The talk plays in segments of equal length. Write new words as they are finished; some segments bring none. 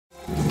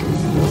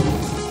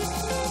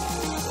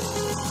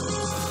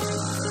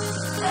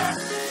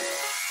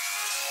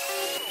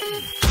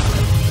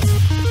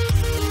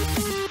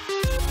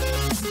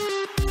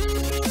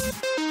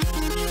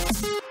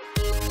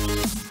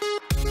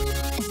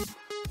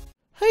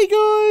Hey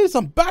guys,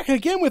 I'm back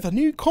again with a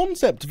new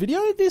concept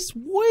video. This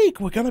week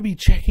we're going to be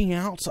checking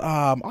out,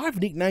 I've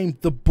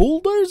nicknamed the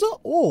Bulldozer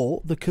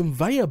or the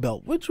Conveyor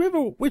Belt,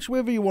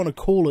 whichever you want to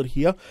call it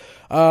here.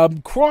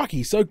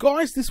 Crikey. So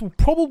guys, this will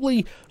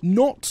probably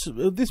not,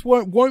 this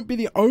won't be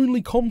the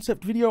only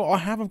concept video I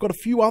have. I've got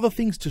a few other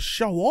things to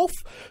show off.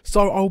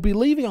 So I'll be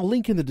leaving a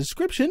link in the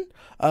description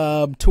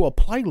to a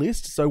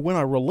playlist. So when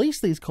I release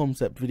these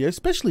concept videos,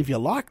 especially if you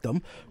like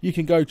them, you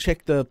can go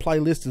check the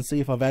playlist and see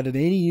if I've added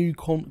any new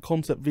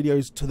concept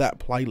videos to that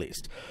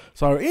playlist.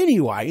 So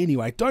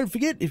anyway, don't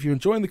forget, if you're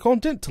enjoying the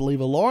content, to leave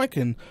a like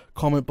and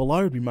comment below.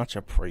 It'd be much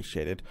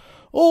appreciated.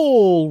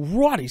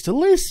 Alrighty, so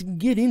let's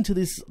get into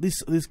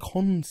this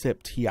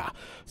concept here.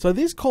 So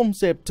this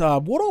concept,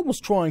 what I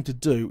was trying to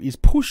do is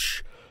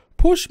push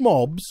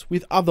mobs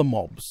with other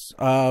mobs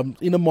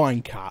in a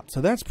minecart.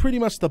 So that's pretty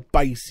much the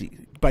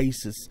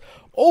basis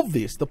of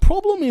this. The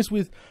problem is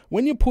with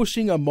when you're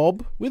pushing a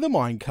mob with a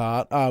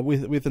minecart,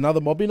 with another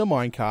mob in a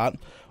minecart,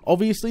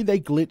 obviously they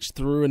glitch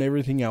through and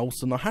everything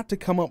else, and I had to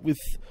come up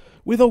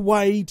with a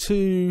way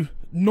to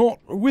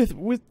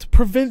to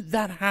prevent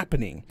that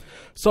happening.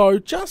 So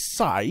just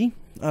say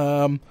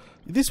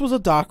this was a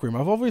dark room.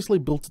 I've obviously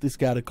built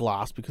this out of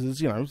glass because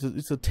it's,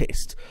 it's a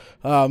test.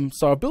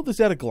 So I built this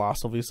out of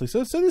glass, obviously.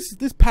 So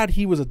this pad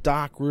here was a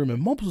dark room,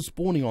 and mobs were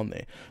spawning on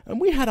there.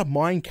 And we had a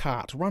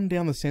minecart run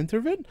down the center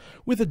of it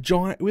with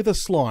a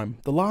slime,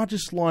 the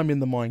largest slime in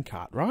the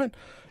minecart, right?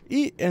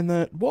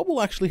 What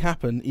will actually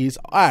happen is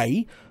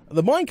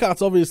the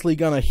minecart's obviously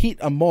going to hit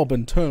a mob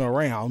and turn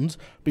around,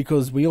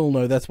 because we all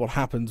know that's what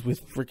happens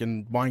with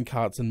freaking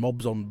minecarts and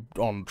mobs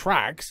on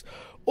tracks.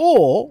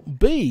 Or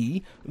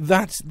B,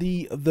 that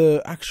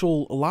the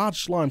actual large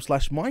slime /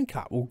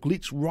 minecart will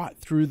glitch right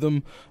through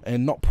them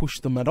and not push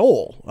them at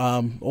all,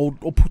 or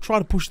try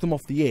to push them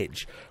off the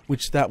edge,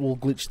 which that will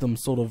glitch them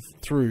sort of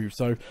through.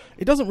 So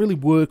it doesn't really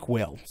work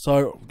well.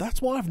 So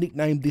that's why I've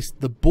nicknamed this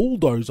the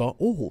Bulldozer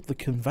or the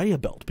Conveyor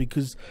Belt,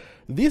 because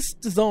this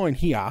design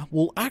here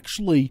will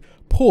actually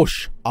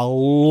push a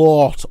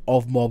lot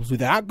of mobs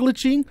without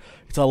glitching.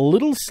 It's a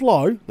little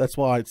slow, that's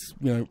why it's,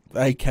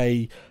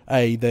 aka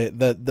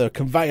the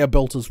conveyor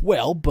belt as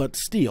well, but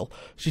still,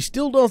 she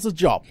still does the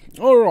job.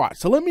 Alright,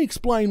 so let me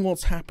explain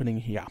what's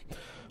happening here.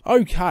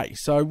 Okay,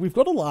 so we've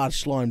got a large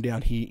slime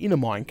down here in a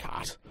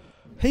minecart.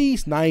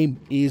 His name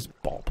is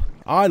Bob.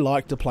 I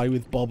like to play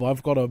with Bob.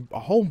 I've got a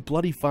whole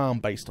bloody farm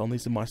based on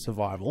this in my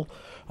survival.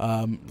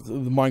 The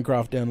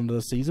Minecraft down under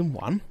Season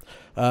 1.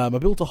 I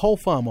built a whole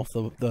farm off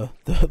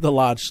the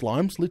large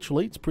slimes.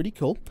 Literally, it's pretty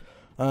cool.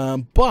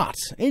 But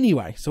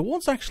anyway, so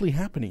what's actually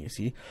happening is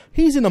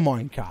he's in a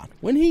minecart.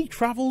 When he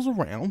travels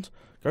around,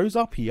 goes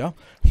up here,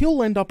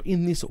 he'll end up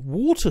in this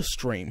water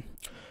stream.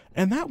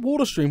 And that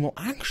water stream will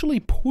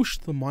actually push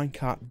the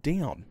minecart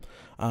down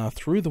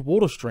through the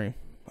water stream.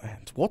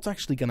 And what's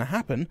actually going to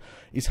happen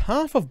is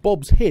half of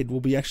Bob's head will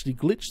be actually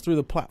glitched through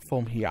the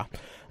platform here,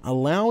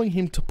 allowing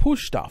him to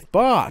push stuff.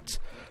 But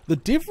the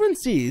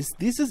difference is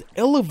this is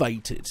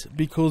elevated,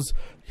 because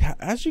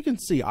as you can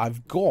see,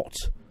 I've got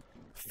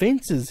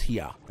fences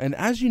here. And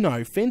as you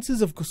know,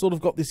 fences have sort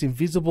of got this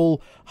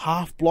invisible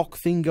half block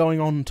thing going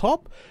on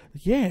top.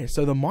 Yeah,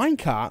 so the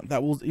minecart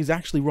that is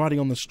actually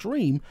riding on the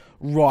stream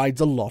rides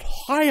a lot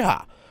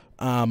higher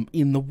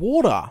in the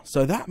water.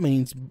 So that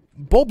means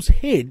Bob's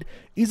head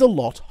is a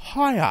lot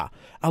higher,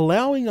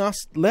 allowing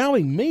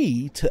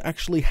me to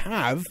actually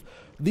have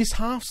this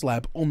half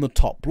slab on the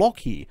top block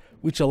here,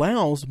 which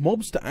allows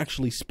mobs to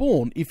actually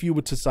spawn. If you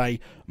were to say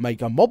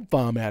make a mob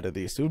farm out of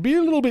this, it would be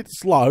a little bit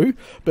slow,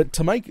 but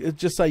to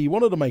just say you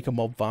wanted to make a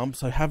mob farm,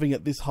 so having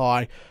it this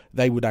high,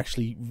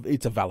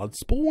 it's a valid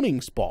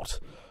spawning spot.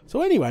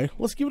 So anyway,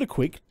 let's give it a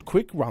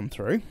quick run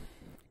through.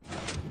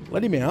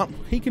 Let him out.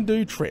 He can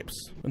do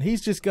trips, and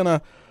he's just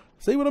gonna,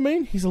 see what I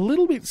mean? He's a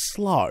little bit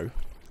slow,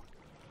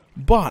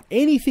 but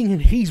anything in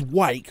his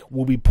wake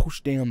will be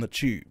pushed down the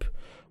tube,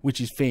 which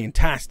is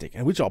fantastic,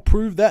 and which I'll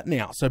prove that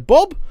now. So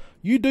Bob,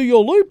 you do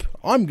your loop.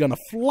 I'm gonna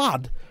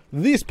flood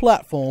this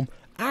platform,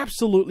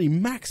 absolutely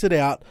max it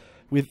out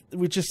with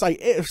just say,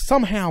 if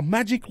somehow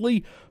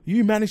magically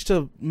you manage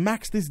to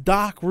max this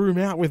dark room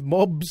out with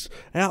mobs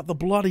out the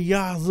bloody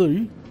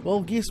yazoo,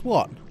 well, guess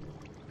what?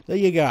 There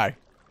you go.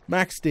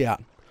 Maxed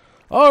out.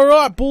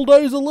 Alright,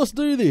 Bulldozer, let's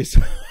do this.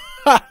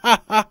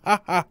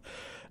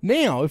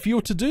 Now, if you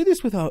were to do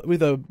this with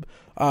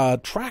a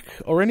track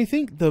or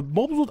anything, the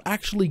mobs would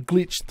actually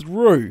glitch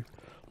through.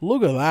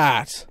 Look at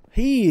that.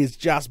 He is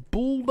just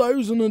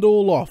bulldozing it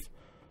all off.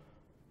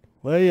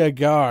 There you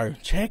go.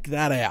 Check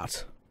that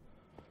out.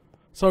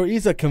 So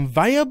is a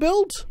conveyor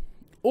belt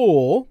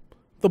or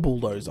the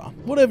Bulldozer,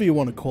 whatever you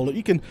want to call it.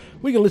 we can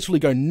literally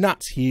go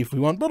nuts here if we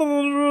want.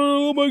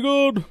 Oh my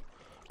god.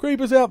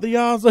 Creepers out the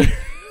yazoo.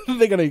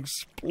 They're going to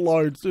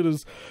explode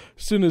as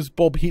soon as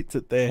Bob hits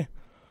it there.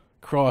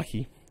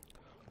 Crikey.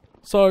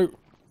 So,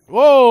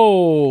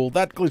 whoa,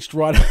 that glitched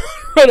right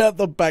right out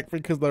the back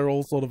because they're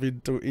all sort of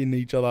in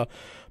each other.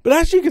 But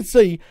as you can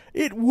see,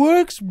 it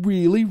works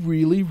really,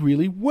 really,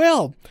 really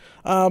well.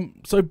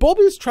 So Bob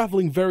is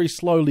travelling very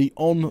slowly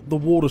on the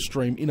water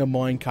stream in a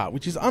minecart,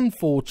 which is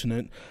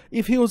unfortunate.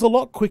 If he was a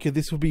lot quicker,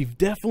 this would be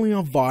definitely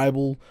a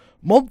viable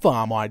mob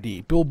farm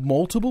idea. Build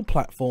multiple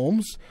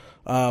platforms,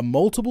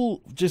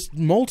 multiple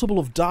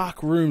of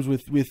dark rooms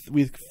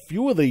with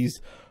few of these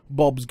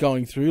Bobs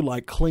going through,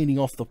 like cleaning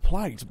off the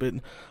plate. But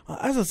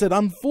as I said,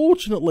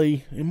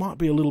 unfortunately, it might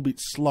be a little bit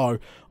slow.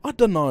 I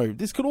don't know.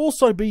 This could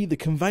also be the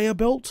conveyor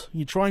belt.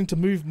 You're trying to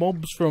move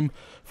mobs from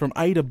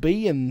A to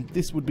B, and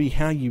this would be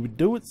how you would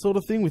do it, sort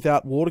of thing,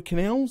 without water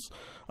canals,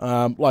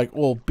 a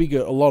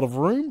lot of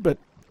room. But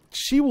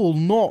she will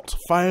not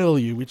fail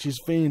you, which is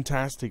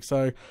fantastic.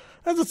 So,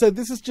 as I said,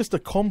 this is just a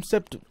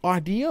concept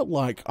idea.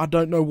 Like, I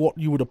don't know what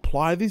you would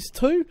apply this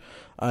to.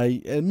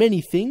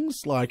 Many things.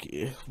 Like,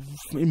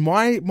 in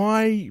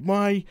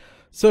my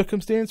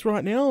circumstance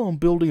right now, I'm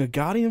building a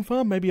guardian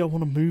farm. Maybe I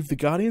want to move the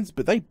guardians,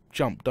 but they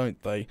jump,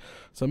 don't they?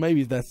 So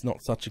maybe that's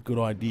not such a good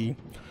idea.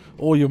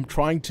 Or you're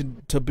trying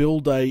to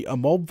build a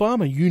mob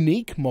farm, a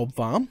unique mob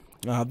farm.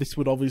 This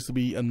would obviously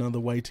be another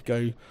way to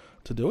go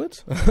to do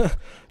it.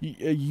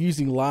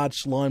 Using large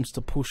slimes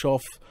to push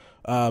off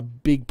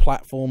big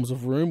platforms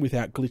of room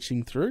without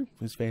glitching through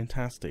is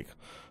fantastic.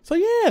 So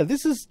yeah,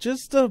 this is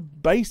just a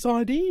base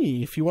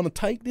idea. If you want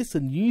to take this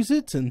and use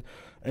it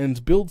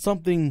and build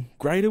something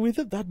greater with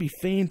it, that'd be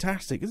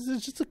fantastic. This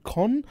is just a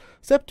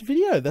concept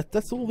video.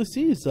 That's all this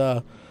is.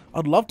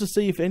 I'd love to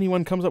see if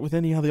anyone comes up with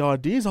any other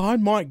ideas. I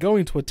might go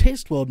into a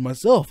test world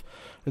myself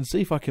and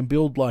see if I can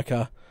build like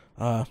a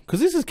because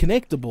this is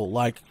connectable.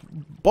 Like,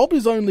 Bob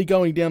is only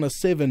going down a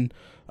 7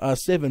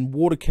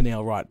 water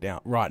canal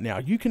right now.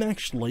 You can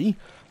actually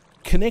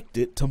connect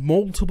it to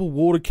multiple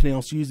water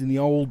canals using the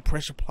old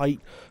pressure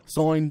plate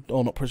sign,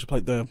 or not pressure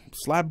plate, the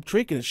slab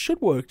trick, and it should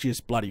work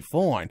just bloody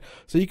fine.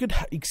 So you could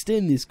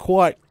extend this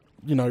quite,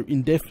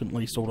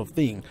 indefinitely, sort of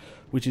thing,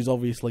 which is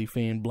obviously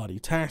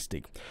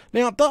fan-bloody-tastic.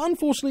 Now,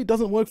 unfortunately, it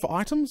doesn't work for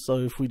items, so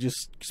if we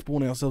just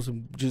spawn ourselves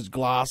some just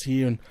glass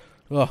here and,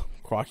 oh,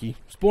 crikey,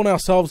 spawn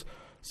ourselves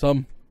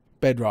some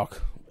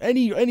bedrock.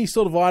 Any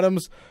sort of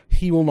items,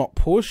 he will not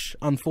push,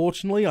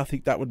 unfortunately. I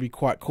think that would be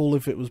quite cool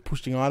if it was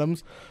pushing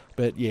items.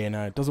 But yeah,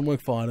 no, it doesn't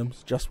work for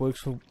items. Just works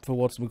for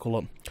what's we call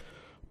it.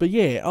 But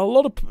yeah, a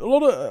lot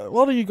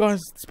of you guys,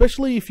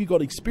 especially if you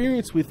got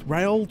experience with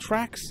rail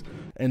tracks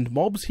and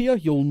mobs here,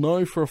 you'll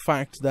know for a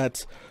fact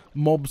that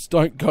mobs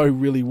don't go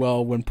really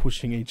well when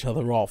pushing each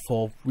other off,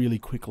 or really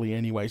quickly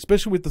anyway.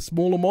 Especially with the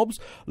smaller mobs.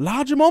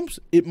 Larger mobs,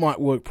 it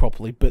might work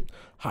properly. But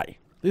hey,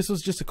 this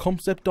was just a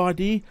concept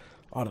idea.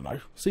 I don't know.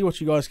 See what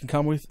you guys can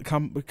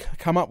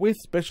come up with,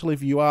 especially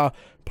if you are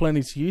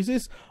planning to use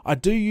this. I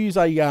do use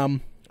a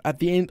at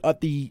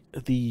the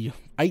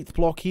 8th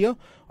block here.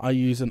 I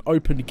use an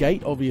open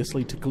gate,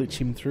 obviously, to glitch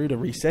him through to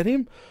reset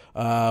him.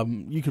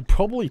 You could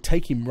probably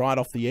take him right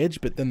off the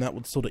edge, but then that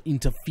would sort of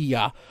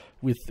interfere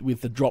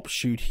with the drop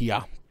chute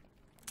here.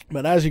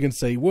 But as you can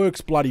see,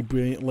 works bloody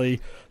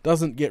brilliantly.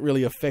 Doesn't get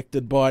really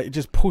affected by it.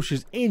 Just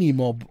pushes any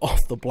mob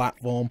off the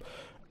platform.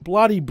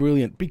 Bloody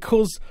brilliant,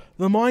 because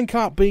the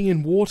minecart being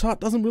in water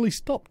doesn't really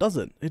stop, does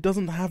it? It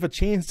doesn't have a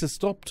chance to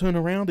stop, turn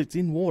around. It's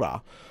in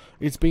water.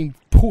 It's being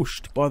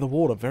pushed by the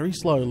water very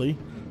slowly,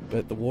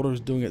 but the water is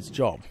doing its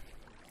job.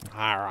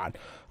 Alright,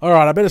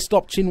 I better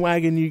stop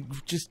chin-wagging you.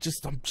 I'm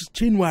just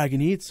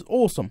chin-wagging here. It's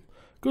awesome.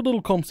 Good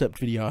little concept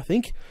video, I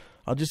think.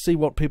 I'll just see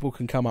what people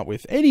can come up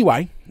with.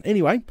 Anyway,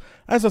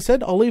 as I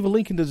said, I'll leave a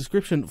link in the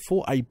description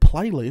for a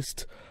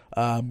playlist,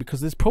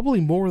 because there's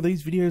probably more of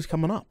these videos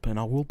coming up, and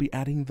I will be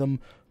adding them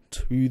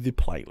to the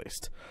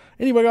playlist.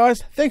 Anyway,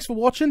 guys, thanks for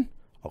watching.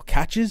 I'll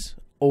catch yous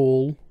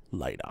all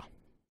later.